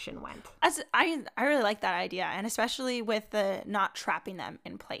rein option went. I really like that idea. And especially with the not trapping them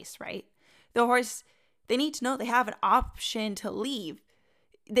in place, right? The horse, they need to know they have an option to leave.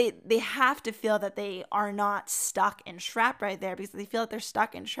 They have to feel that they are not stuck and trapped right there, because if they feel that they're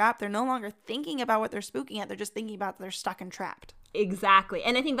stuck and trapped, they're no longer thinking about what they're spooking at. They're just thinking about that they're stuck and trapped. Exactly.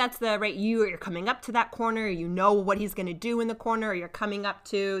 And I think that's you're coming up to that corner, you know what he's going to do in the corner, or you're coming up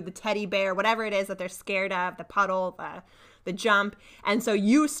to the teddy bear, whatever it is that they're scared of, the puddle, the jump. And so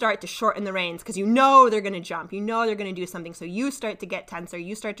you start to shorten the reins because you know they're going to jump. You know they're going to do something. So you start to get tenser.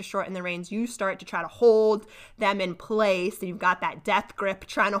 You start to shorten the reins. You start to try to hold them in place. And you've got that death grip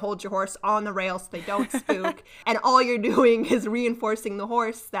trying to hold your horse on the rail so they don't spook. And all you're doing is reinforcing the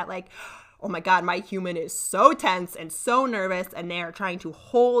horse that like, oh my God, my human is so tense and so nervous, and they're trying to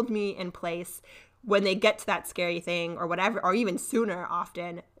hold me in place. When they get to that scary thing or whatever, or even sooner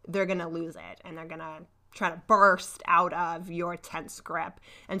often, they're going to lose it and they're going to try to burst out of your tense grip.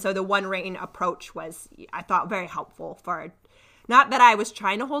 And so the one rein approach was, I thought, very helpful for, not that I was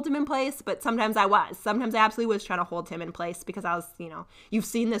trying to hold him in place, but sometimes I was. Sometimes I absolutely was trying to hold him in place because I was, you know, you've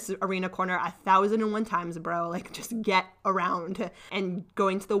seen this arena corner 1,001 times, bro. Like, just get around. And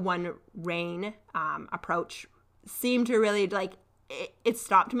going to the one rein approach seemed to really, like, it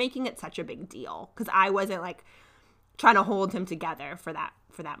stopped making it such a big deal because I wasn't, like, trying to hold him together for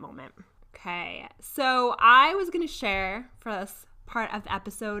that moment. Okay, so I was going to share for this part of the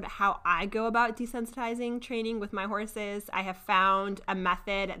episode how I go about desensitizing training with my horses. I have found a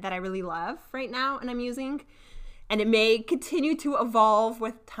method that I really love right now and I'm using, and it may continue to evolve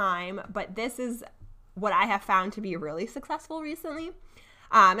with time, but this is what I have found to be really successful recently,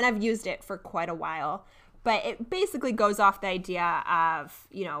 and I've used it for quite a while, but it basically goes off the idea of,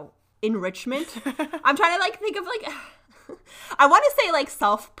 you know, enrichment. I'm trying to like think of like I want to say like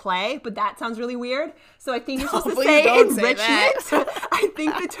self-play, but that sounds really weird. So I think you're supposed to say enrichment. I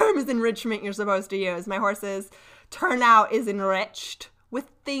think the term is enrichment you're supposed to use. My horse's turnout is enriched with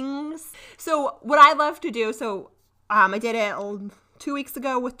things. So what I love to do, so I did it 2 weeks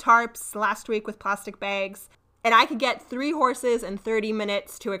ago with tarps, last week with plastic bags. And I could get 3 horses in 30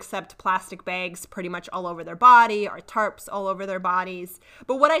 minutes to accept plastic bags pretty much all over their body or tarps all over their bodies.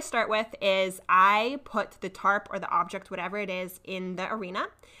 But what I start with is I put the tarp or the object, whatever it is, in the arena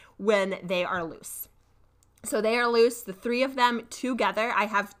when they are loose. So they are loose, the 3 of them together. I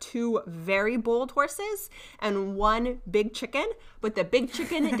have 2 very bold horses and 1 big chicken, but the big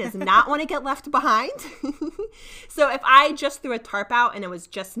chicken does not want to get left behind. So if I just threw a tarp out and it was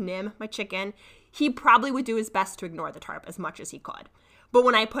just Nim, my chicken, he probably would do his best to ignore the tarp as much as he could. But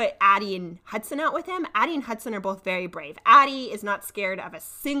when I put Addie and Hudson out with him, Addie and Hudson are both very brave. Addie is not scared of a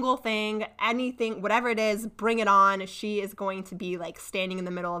single thing, anything, whatever it is, bring it on. She is going to be like standing in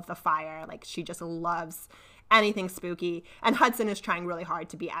the middle of the fire. Like, she just loves anything spooky. And Hudson is trying really hard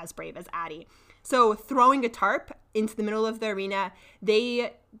to be as brave as Addie. So throwing a tarp into the middle of the arena,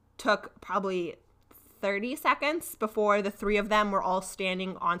 they took probably 30 seconds before the 3 of them were all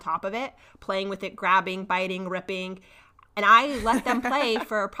standing on top of it, playing with it, grabbing, biting, ripping. And I let them play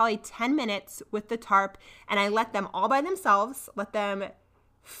for probably 10 minutes with the tarp, and I let them all by themselves, let them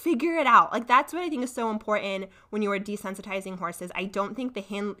figure it out. Like, that's what I think is so important when you are desensitizing horses. I don't think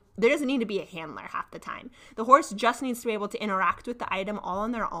there doesn't need to be a handler half the time. The horse just needs to be able to interact with the item all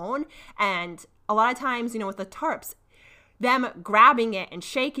on their own. And a lot of times, you know, with the tarps, them grabbing it and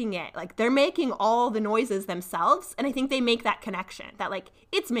shaking it, like, they're making all the noises themselves. And I think they make that connection that, like,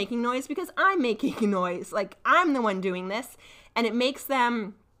 it's making noise because I'm making noise. Like, I'm the one doing this. And it makes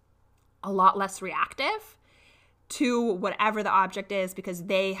them a lot less reactive to whatever the object is because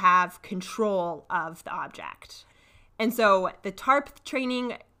they have control of the object. And so the tarp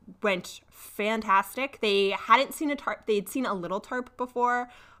training went fantastic. They hadn't seen a tarp. They'd seen a little tarp before,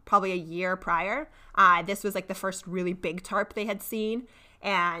 probably a year prior. This was like the first really big tarp they had seen.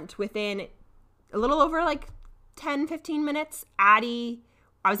 And within a little over like 10, 15 minutes, Addie,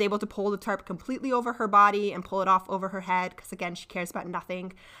 I was able to pull the tarp completely over her body and pull it off over her head because, again, she cares about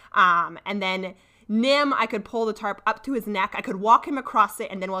nothing. And then Nim, I could pull the tarp up to his neck. I could walk him across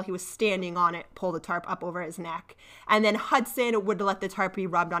it, and then while he was standing on it, pull the tarp up over his neck. And then Hudson would let the tarp be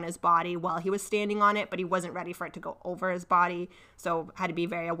rubbed on his body while he was standing on it, but he wasn't ready for it to go over his body. So had to be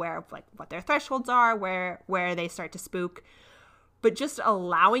very aware of like what their thresholds are, where they start to spook. But just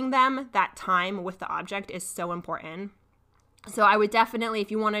allowing them that time with the object is so important. So I would definitely,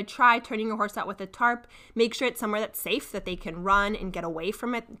 if you want to try turning your horse out with a tarp, make sure it's somewhere that's safe, that they can run and get away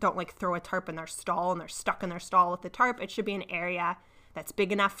from it. Don't like throw a tarp in their stall and they're stuck in their stall with the tarp. It should be an area that's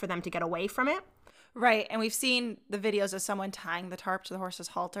big enough for them to get away from it. Right. And we've seen the videos of someone tying the tarp to the horse's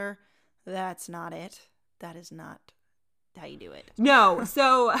halter. That's not it. That is not how you do it. No.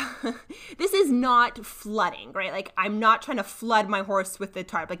 So this is not flooding, right? Like I'm not trying to flood my horse with the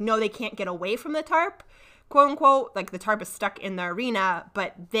tarp. Like, no, they can't get away from the tarp. Quote unquote, like the tarp is stuck in the arena,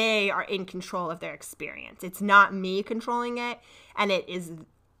 but they are in control of their experience. It's not me controlling it, and it is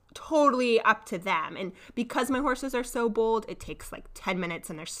totally up to them. And because my horses are so bold, it takes like 10 minutes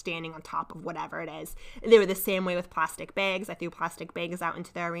and they're standing on top of whatever it is. They were the same way with plastic bags. I threw plastic bags out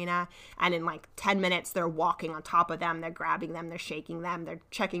into the arena, and in like 10 minutes, they're walking on top of them, they're grabbing them, they're shaking them, they're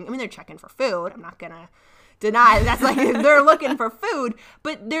checking. I mean, they're checking for food. I'm not gonna deny that's like they're looking for food,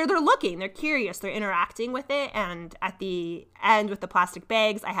 but they're looking, they're curious, they're interacting with it. And at the end with the plastic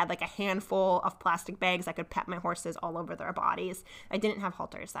bags, I had like a handful of plastic bags. I could pet my horses all over their bodies. I didn't have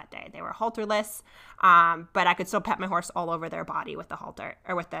halters that day. They were halterless, but I could still pet my horse all over their body with the halter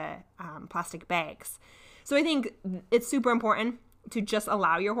or with the plastic bags. So I think it's super important to just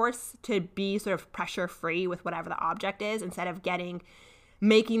allow your horse to be sort of pressure free with whatever the object is instead of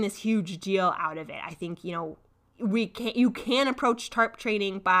making this huge deal out of it. I think, you can approach tarp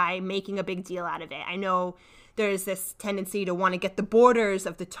training by making a big deal out of it. I know there's this tendency to want to get the borders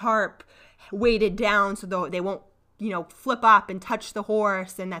of the tarp weighted down so they won't, flip up and touch the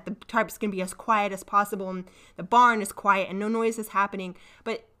horse, and that the tarp's going to be as quiet as possible and the barn is quiet and no noise is happening.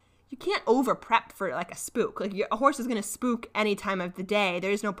 But you can't over prep for like a spook. Like a horse is going to spook any time of the day.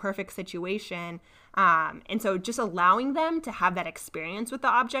 There is no perfect situation. And so just allowing them to have that experience with the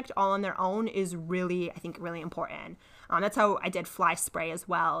object all on their own is really, I think, really important. That's how I did fly spray as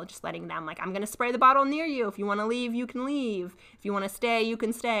well. Just letting them like, I'm going to spray the bottle near you. If you want to leave, you can leave. If you want to stay, you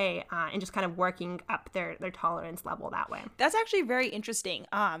can stay. And just kind of working up their tolerance level that way. That's actually very interesting.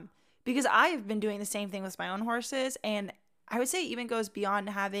 Because I've been doing the same thing with my own horses, and I would say it even goes beyond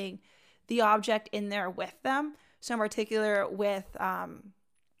having the object in there with them. So in particular with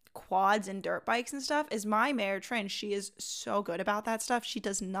quads and dirt bikes and stuff, is my mare Trin. She is so good about that stuff. She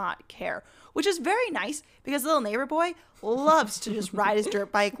does not care, which is very nice because little neighbor boy loves to just ride his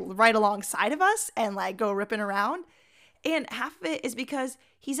dirt bike right alongside of us and like go ripping around. And half of it is because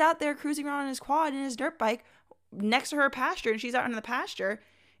he's out there cruising around on his quad and his dirt bike next to her pasture, and she's out in the pasture.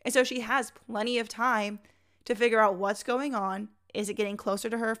 And so she has plenty of time to figure out what's going on. Is it getting closer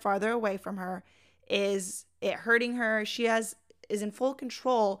to her, farther away from her? Is it hurting her? She is in full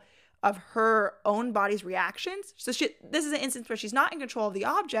control of her own body's reactions. So this is an instance where she's not in control of the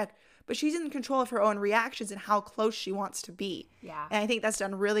object, but she's in control of her own reactions and how close she wants to be. Yeah. And I think that's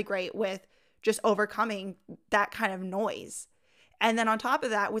done really great with just overcoming that kind of noise. And then on top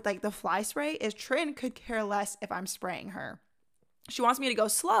of that, with like the fly spray, is Trin could care less if I'm spraying her. She wants me to go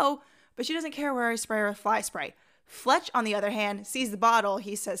slow, but she doesn't care where I spray her with fly spray. Fletch, on the other hand, sees the bottle.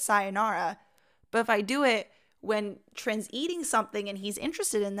 He says sayonara. But if I do it when Trin's eating something and he's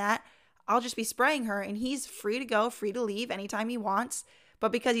interested in that, I'll just be spraying her, and he's free to go, free to leave anytime he wants.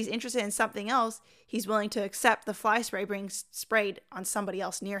 But because he's interested in something else, he's willing to accept the fly spray being sprayed on somebody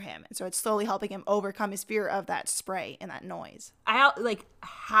else near him. And so it's slowly helping him overcome his fear of that spray and that noise. I like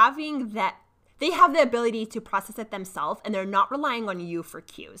having that. They have the ability to process it themselves, and they're not relying on you for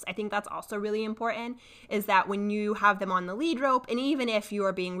cues. I think that's also really important, is that when you have them on the lead rope, and even if you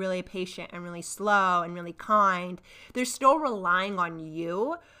are being really patient and really slow and really kind, they're still relying on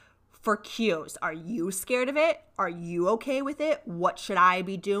you for cues. Are you scared of it? Are you okay with it? What should I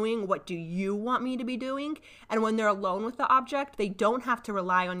be doing? What do you want me to be doing? And when they're alone with the object, they don't have to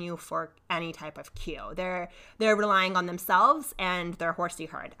rely on you for any type of cue. They're relying on themselves and their horsey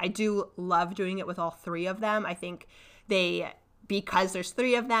herd. I do love doing it with all three of them. I think because there's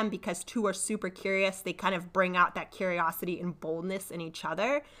 3 of them, because 2 are super curious, they kind of bring out that curiosity and boldness in each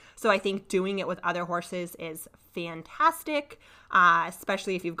other. So I think doing it with other horses is fantastic,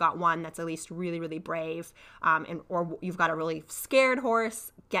 especially if you've got one that's at least really, really brave, or you've got a really scared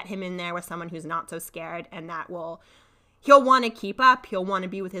horse. Get him in there with someone who's not so scared, and he'll want to keep up, he'll want to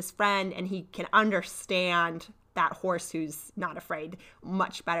be with his friend, and he can understand that horse who's not afraid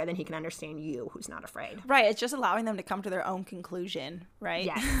much better than he can understand you who's not afraid. Right. It's just allowing them to come to their own conclusion, right?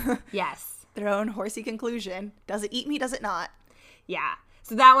 Yes. Yes. Their own horsey conclusion. Does it eat me? Does it not? Yeah.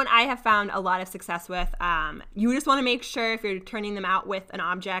 So that one I have found a lot of success with. You just want to make sure if you're turning them out with an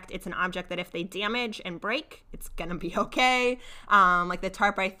object, it's an object that if they damage and break, it's going to be okay. Like the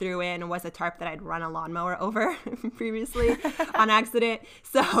tarp I threw in was a tarp that I'd run a lawnmower over previously on accident.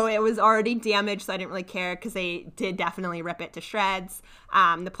 So it was already damaged, so I didn't really care because they did definitely rip it to shreds.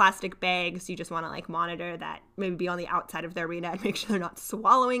 The plastic bags, you just want to like monitor that, maybe be on the outside of their arena and make sure they're not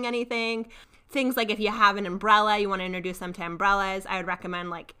swallowing anything. Things like if you have an umbrella, you want to introduce them to umbrellas. I would recommend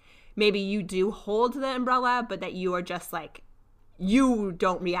like maybe you do hold the umbrella, but that you are just like, you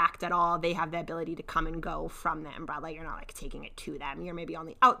don't react at all. They have the ability to come and go from the umbrella. You're not like taking it to them. You're maybe on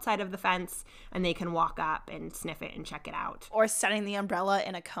the outside of the fence and they can walk up and sniff it and check it out. Or setting the umbrella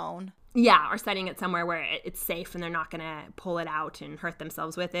in a cone. Yeah, or setting it somewhere where it's safe and they're not going to pull it out and hurt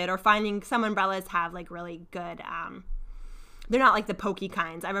themselves with it. Or finding some umbrellas have like really good they're not like the pokey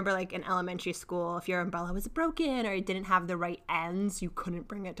kinds. I remember like in elementary school, if your umbrella was broken or it didn't have the right ends, you couldn't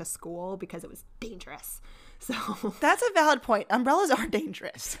bring it to school because it was dangerous. So that's a valid point. Umbrellas are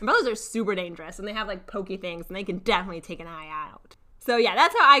dangerous. Umbrellas are super dangerous, and they have like pokey things, and they can definitely take an eye out. So yeah,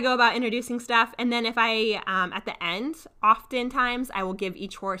 that's how I go about introducing stuff. And then if I, at the end, oftentimes I will give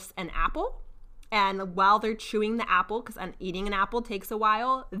each horse an apple. And while they're chewing the apple, because eating an apple takes a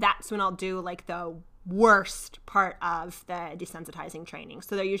while, that's when I'll do like the worst part of the desensitizing training.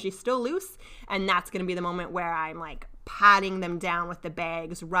 So they're usually still loose, and that's going to be the moment where I'm like patting them down with the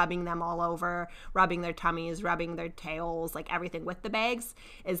bags, rubbing them all over, rubbing their tummies, rubbing their tails, like everything with the bags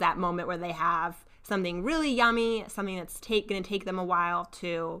is that moment where they have something really yummy, something that's going to take them a while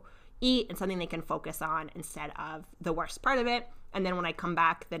to eat, and something they can focus on instead of the worst part of it. And then when I come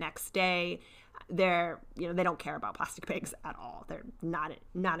back the next day, they don't care about plastic bags at all. They're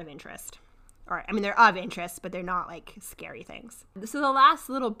not of interest. Or, I mean, they're of interest, but they're not like scary things. So the last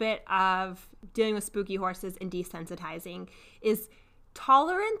little bit of dealing with spooky horses and desensitizing is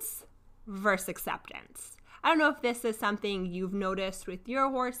tolerance versus acceptance. I don't know if this is something you've noticed with your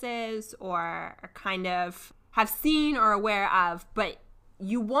horses or kind of have seen or aware of, but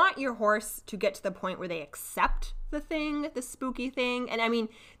you want your horse to get to the point where they accept the spooky thing. And I mean,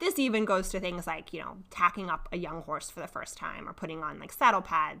 this even goes to things like, tacking up a young horse for the first time or putting on like saddle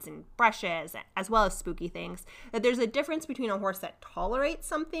pads and brushes, as well as spooky things, that there's a difference between a horse that tolerates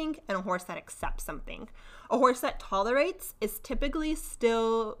something and a horse that accepts something. A horse that tolerates is typically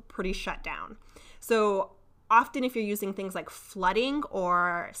still pretty shut down. So often if you're using things like flooding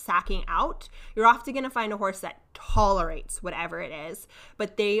or sacking out, you're often going to find a horse that tolerates whatever it is,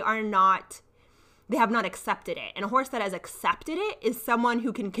 but they have not accepted it. And a horse that has accepted it is someone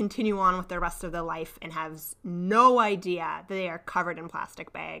who can continue on with the rest of their life and has no idea that they are covered in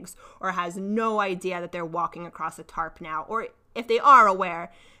plastic bags, or has no idea that they're walking across a tarp now. Or if they are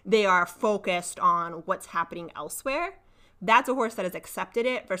aware, they are focused on what's happening elsewhere. That's a horse that has accepted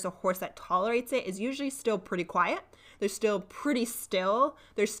it, versus a horse that tolerates it is usually still pretty quiet. They're still pretty still.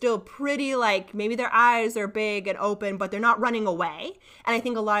 They're still pretty like, maybe their eyes are big and open, but they're not running away. And I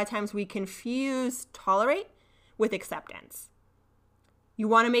think a lot of times we confuse tolerate with acceptance. You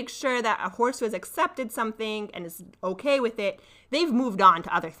want to make sure that a horse who has accepted something and is okay with it, they've moved on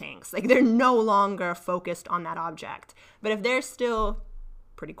to other things. Like they're no longer focused on that object. But if they're still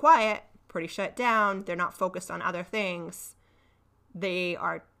pretty quiet, pretty shut down, they're not focused on other things, they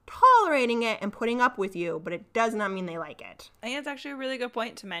are tolerating it and putting up with you, but it does not mean they like it. I think it's actually a really good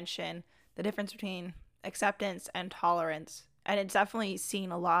point to mention the difference between acceptance and tolerance. And it's definitely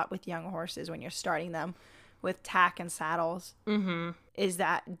seen a lot with young horses when you're starting them with tack and saddles. Mm-hmm. Is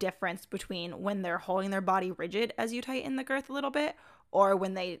that difference between when they're holding their body rigid as you tighten the girth a little bit, or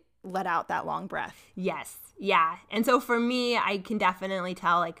when they let out that long breath. Yes. Yeah. And so for me, I can definitely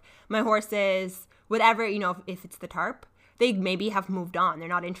tell like my horses, whatever, if it's the tarp, they maybe have moved on. They're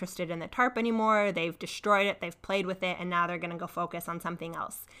not interested in the tarp anymore. They've destroyed it. They've played with it. And now they're going to go focus on something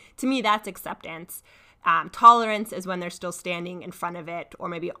else. To me, that's acceptance. Tolerance is when they're still standing in front of it or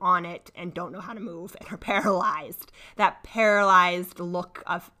maybe on it and don't know how to move and are paralyzed. That paralyzed look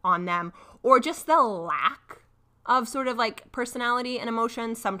on them, or just the lack of sort of like personality and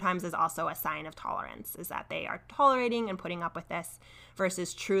emotions sometimes is also a sign of tolerance, is that they are tolerating and putting up with this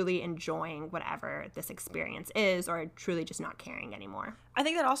versus truly enjoying whatever this experience is, or truly just not caring anymore. I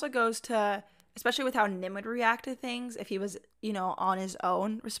think that also goes to, especially with how Nim would react to things if he was, on his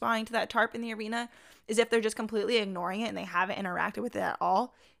own responding to that tarp in the arena, is if they're just completely ignoring it and they haven't interacted with it at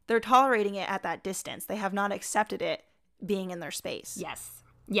all, they're tolerating it at that distance. They have not accepted it being in their space. Yes.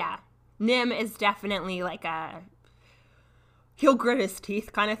 Yeah. Nim is definitely like he'll grit his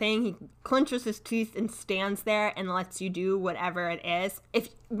teeth kind of thing. He clenches his teeth and stands there and lets you do whatever it is.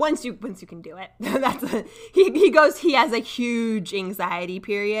 Once you can do it, he has a huge anxiety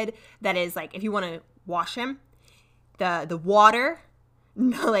period that is like, if you want to wash him, the water,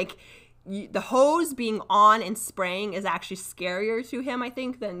 the hose being on and spraying is actually scarier to him, I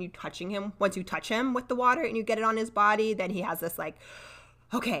think, than you touching him. Once you touch him with the water and you get it on his body, then he has this like,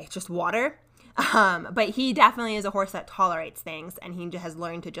 okay, just water. But he definitely is a horse that tolerates things, and he has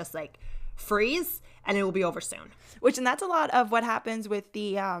learned to just like freeze, and it will be over soon. And that's a lot of what happens with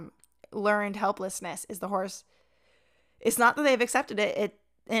the learned helplessness, is the horse, it's not that they've accepted it,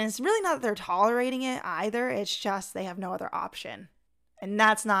 and it's really not that they're tolerating it either. It's just they have no other option. And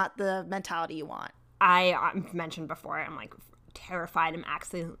that's not the mentality you want. I mentioned before, I'm like terrified I'm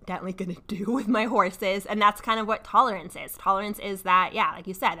accidentally going to do with my horses. And that's kind of what tolerance is. Tolerance is that, yeah, like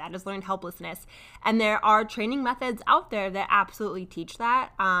you said, that is learned helplessness. And there are training methods out there that absolutely teach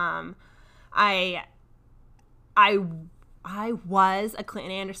that. I was a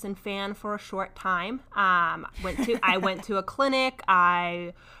Clinton Anderson fan for a short time. I went to a clinic.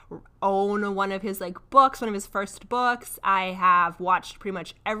 I own one of his books, one of his first books. I have watched pretty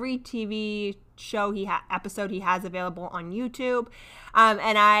much every TV show episode he has available on YouTube.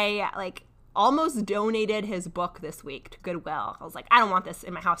 And I almost donated his book this week to Goodwill. I was like, I don't want this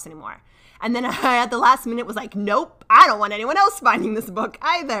in my house anymore. And then I, at the last minute, was like, nope, I don't want anyone else finding this book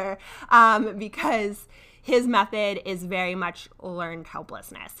either. Because his method is very much learned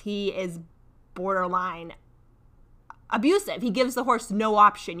helplessness. He is borderline abusive. He gives the horse no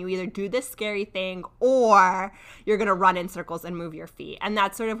option. You either do this scary thing or you're going to run in circles and move your feet. And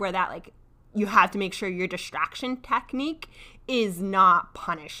that's sort of where that, you have to make sure your distraction technique is not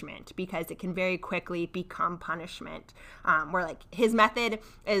punishment, because it can very quickly become punishment. Where his method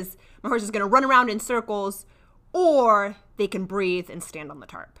is, my horse is going to run around in circles, or they can breathe and stand on the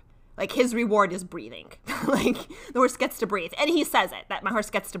tarp. His reward is breathing. The horse gets to breathe. And he says it, that my horse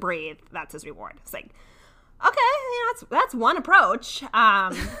gets to breathe. That's his reward. It's like, okay, that's one approach.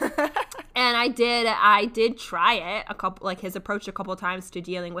 And I did try it, his approach a couple of times to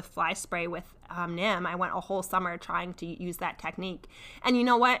dealing with fly spray with Nim. I went a whole summer trying to use that technique. And you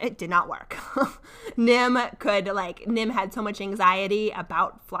know what? It did not work. Nim had so much anxiety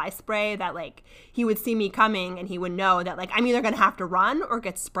about fly spray that he would see me coming and he would know that I'm either going to have to run or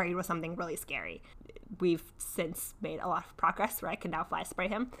get sprayed with something really scary. We've since made a lot of progress where I can now fly spray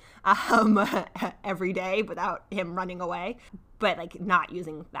him every day without him running away, but not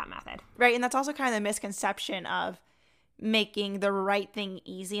using that method. Right, and that's also kind of the misconception of making the right thing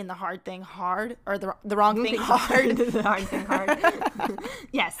easy and the hard thing hard, or the wrong thing hard. The hard thing hard.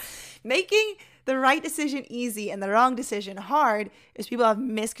 Yes. Making the right decision easy and the wrong decision hard is people have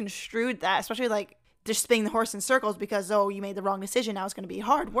misconstrued that, especially just spinning the horse in circles because, you made the wrong decision, now it's going to be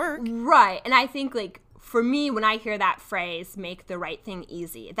hard work. Right. And I think, for me, when I hear that phrase, make the right thing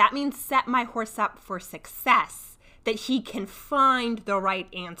easy, that means set my horse up for success, that he can find the right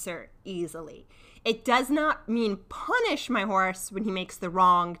answer easily. It does not mean punish my horse when he makes the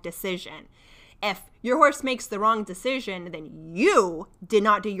wrong decision. If your horse makes the wrong decision, then you did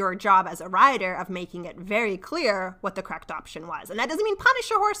not do your job as a rider of making it very clear what the correct option was. And that doesn't mean punish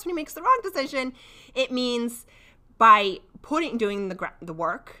your horse when he makes the wrong decision. It means by doing the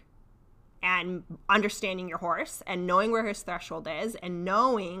work and understanding your horse and knowing where his threshold is and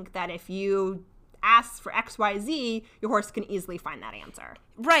knowing that if you ask for XYZ, your horse can easily find that answer.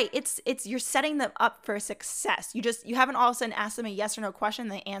 Right. It's you're setting them up for success. You haven't all of a sudden asked them a yes or no question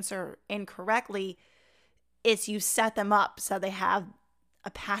and they answer incorrectly. It's you set them up so they have a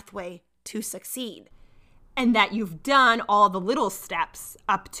pathway to succeed. And that you've done all the little steps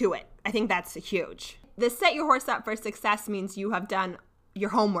up to it. I think that's huge. The set your horse up for success means you have done your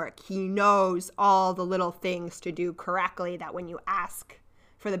homework. He knows all the little things to do correctly, that when you ask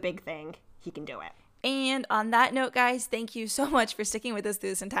for the big thing, he can do it. And on that note, guys, thank you so much for sticking with us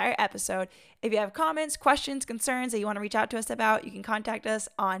through this entire episode. If you have comments, questions, concerns that you want to reach out to us about, you can contact us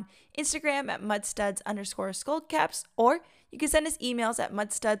on Instagram at mudstuds_skullcaps, or you can send us emails at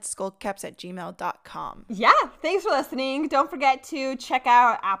mudstudsskullcaps@gmail.com. Yeah, thanks for listening. Don't forget to check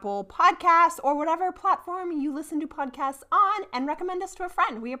out Apple Podcasts or whatever platform you listen to podcasts on, and recommend us to a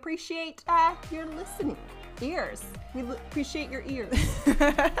friend. We appreciate your listening ears. We appreciate your ears.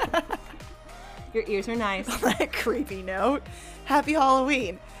 Your ears are nice. On that creepy note, happy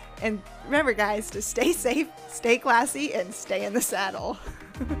Halloween. And remember, guys, to stay safe, stay classy, and stay in the saddle.